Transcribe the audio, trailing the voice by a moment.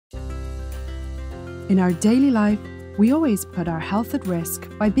In our daily life, we always put our health at risk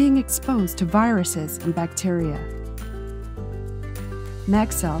by being exposed to viruses and bacteria.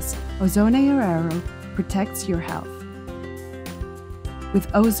 Maxell's OZONEO AERO protects your health. With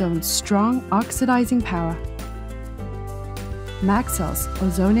ozone's strong oxidizing power, Maxell's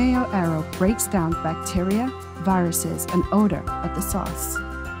OZONEO AERO breaks down bacteria, viruses, and odor at the source.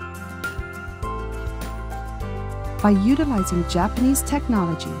 By utilizing Japanese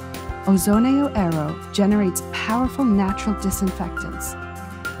technology, OZONEO AERO generates powerful natural disinfectants,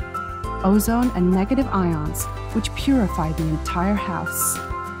 ozone and negative ions, which purify the entire house.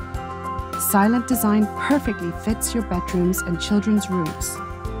 Silent design perfectly fits your bedrooms and children's rooms.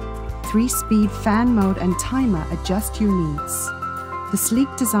 3-speed fan mode and timer adjust your needs. The sleek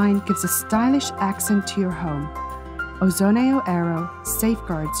design gives a stylish accent to your home. OZONEO AERO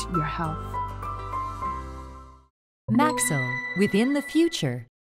safeguards your health. Maxell, within the future.